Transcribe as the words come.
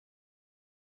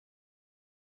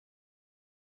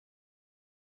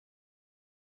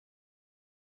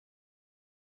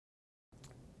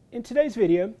In today's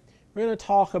video, we're going to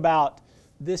talk about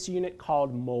this unit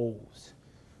called moles.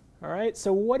 All right,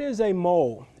 so what is a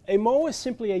mole? A mole is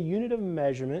simply a unit of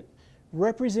measurement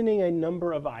representing a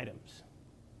number of items.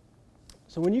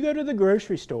 So when you go to the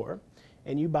grocery store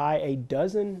and you buy a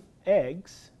dozen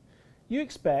eggs, you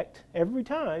expect every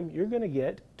time you're going to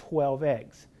get 12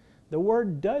 eggs. The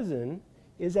word dozen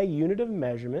is a unit of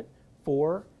measurement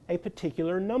for a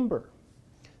particular number.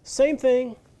 Same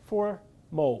thing for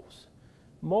moles.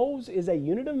 Moles is a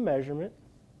unit of measurement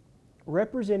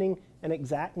representing an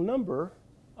exact number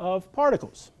of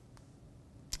particles.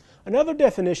 Another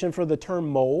definition for the term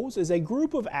moles is a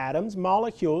group of atoms,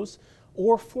 molecules,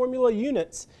 or formula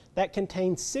units that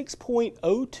contain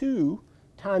 6.02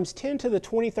 times 10 to the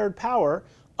 23rd power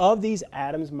of these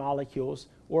atoms, molecules,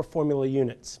 or formula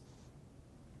units.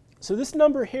 So this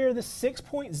number here, this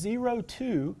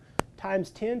 6.02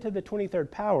 times 10 to the 23rd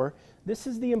power, this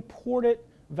is the important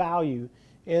value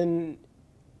in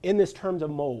this terms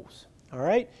of moles. All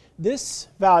right? This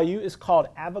value is called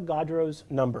Avogadro's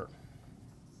number.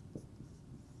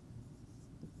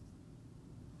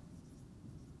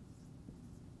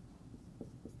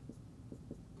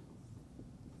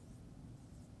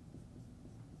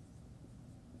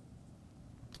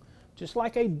 Just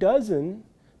like a dozen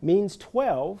means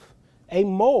 12, a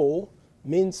mole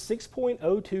means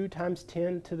 6.02 times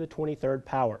 10 to the 23rd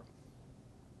power.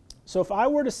 So if I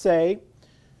were to say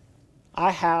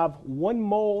I have 1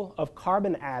 mole of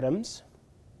carbon atoms,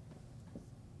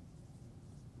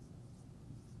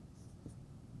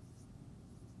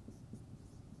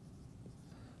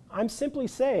 I'm simply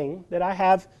saying that I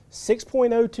have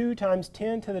 6.02 times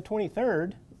 10 to the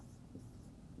 23rd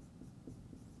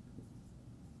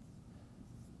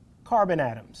carbon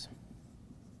atoms.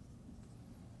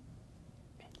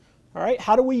 All right,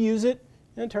 how do we use it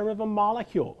in terms of a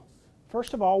molecule?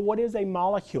 First of all, what is a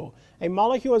molecule? A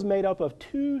molecule is made up of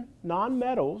two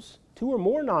nonmetals, two or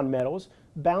more nonmetals,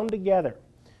 bound together.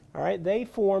 All right, they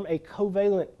form a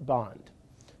covalent bond.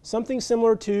 Something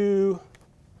similar to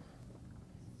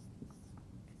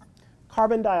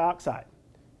carbon dioxide.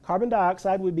 Carbon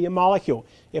dioxide would be a molecule.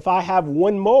 If I have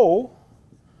 1 mole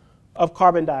of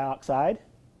carbon dioxide,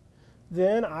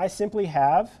 then I simply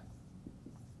have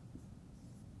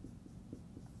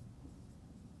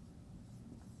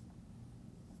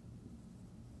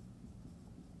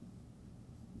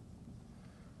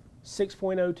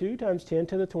 6.02 times 10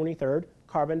 to the 23rd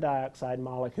carbon dioxide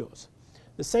molecules.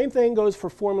 The same thing goes for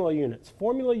formula units.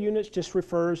 Formula units just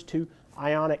refers to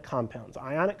ionic compounds.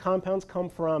 Ionic compounds come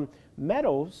from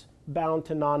metals bound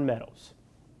to nonmetals.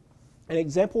 An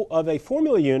example of a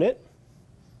formula unit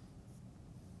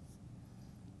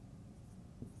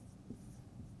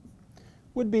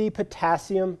would be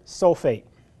potassium sulfate.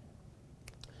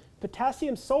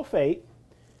 Potassium sulfate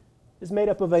is made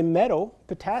up of a metal,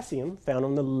 potassium, found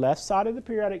on the left side of the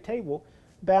periodic table,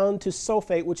 bound to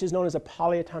sulfate, which is known as a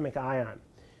polyatomic ion.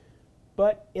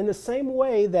 But in the same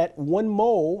way that 1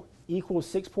 mole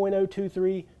equals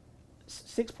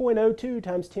 6.02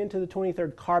 times 10 to the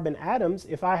 23rd carbon atoms,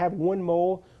 if I have 1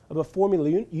 mole of a formula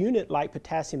unit like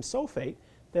potassium sulfate,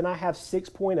 then I have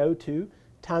 6.02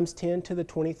 times 10 to the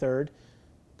 23rd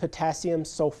potassium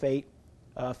sulfate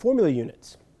formula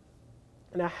units.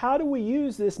 Now, how do we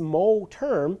use this mole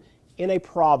term in a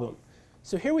problem?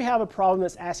 So here we have a problem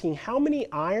that's asking how many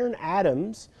iron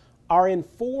atoms are in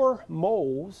 4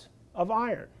 moles of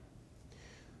iron.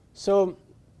 So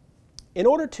in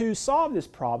order to solve this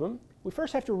problem, we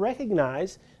first have to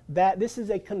recognize that this is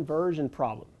a conversion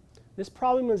problem. This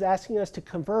problem is asking us to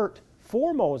convert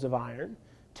 4 moles of iron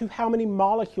to how many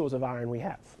molecules of iron we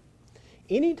have.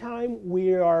 Anytime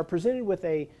we are presented with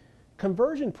a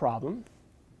conversion problem,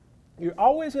 you're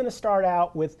always going to start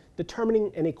out with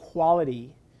determining an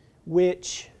equality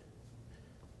which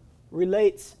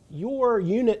relates your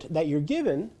unit that you're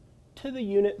given to the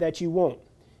unit that you want.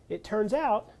 It turns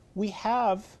out we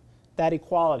have that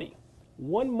equality.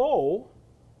 1 mole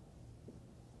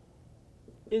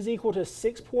is equal to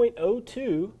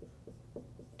 6.02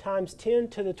 times 10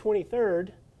 to the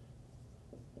 23rd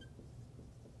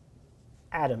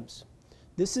atoms.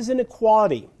 This is an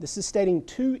equality. This is stating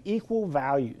 2 equal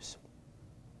values.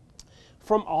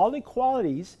 From all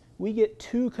equalities, we get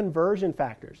 2 conversion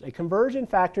factors. A conversion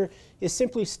factor is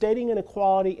simply stating an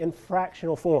equality in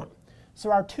fractional form. So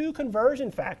our 2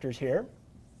 conversion factors here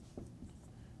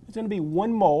is going to be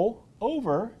 1 mole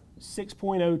over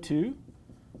 6.02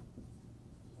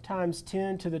 times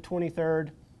 10 to the 23rd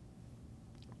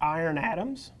iron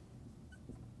atoms.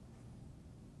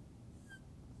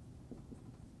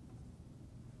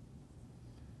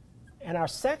 And our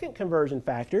second conversion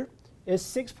factor is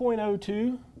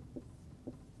 6.02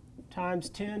 times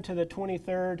 10 to the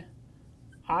 23rd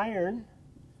iron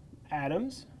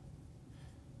atoms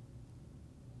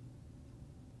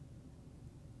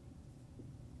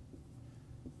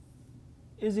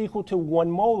is equal to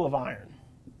 1 mole of iron.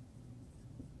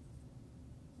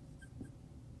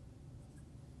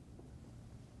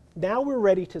 Now we're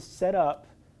ready to set up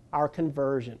our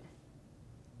conversion.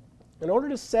 In order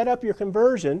to set up your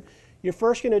conversion, you're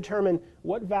first going to determine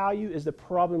what value is the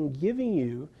problem giving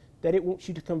you that it wants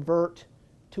you to convert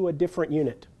to a different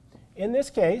unit. In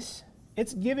this case,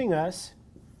 it's giving us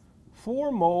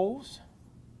 4 moles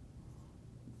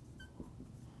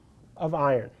of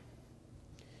iron.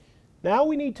 Now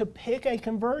we need to pick a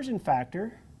conversion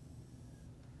factor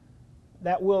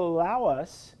that will allow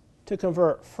us to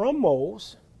convert from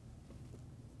moles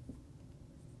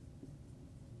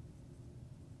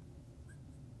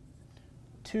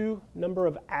to number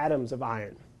of atoms of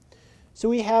iron. So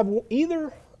we have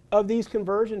either of these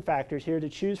conversion factors here to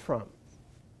choose from.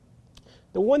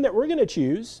 The one that we're going to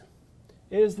choose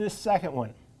is this second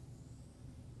one.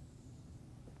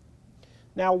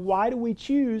 Now, why do we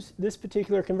choose this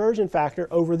particular conversion factor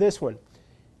over this one?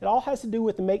 It all has to do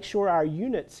with to make sure our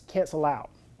units cancel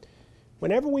out.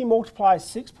 Whenever we multiply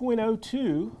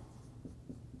 6.02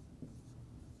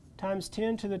 times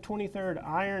 10 to the 23rd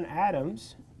iron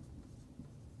atoms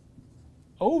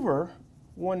over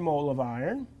 1 mole of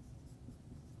iron,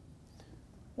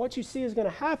 what you see is going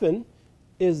to happen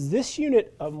is this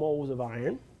unit of moles of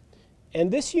iron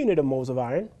and this unit of moles of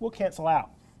iron will cancel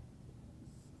out.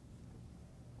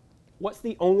 What's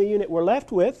the only unit we're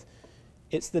left with?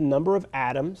 It's the number of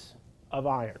atoms of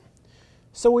iron.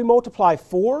 So we multiply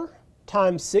 4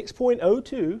 times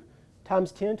 6.02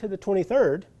 times 10 to the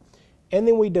 23rd, and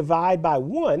then we divide by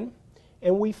 1,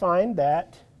 and we find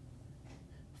that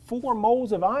 4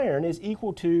 moles of iron is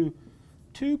equal to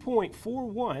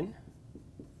 2.41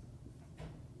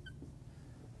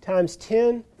 times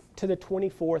 10 to the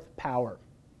 24th power.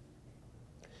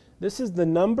 This is the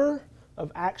number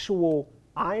of actual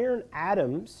iron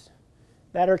atoms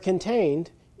that are contained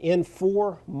in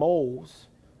 4 moles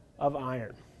of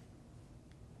iron.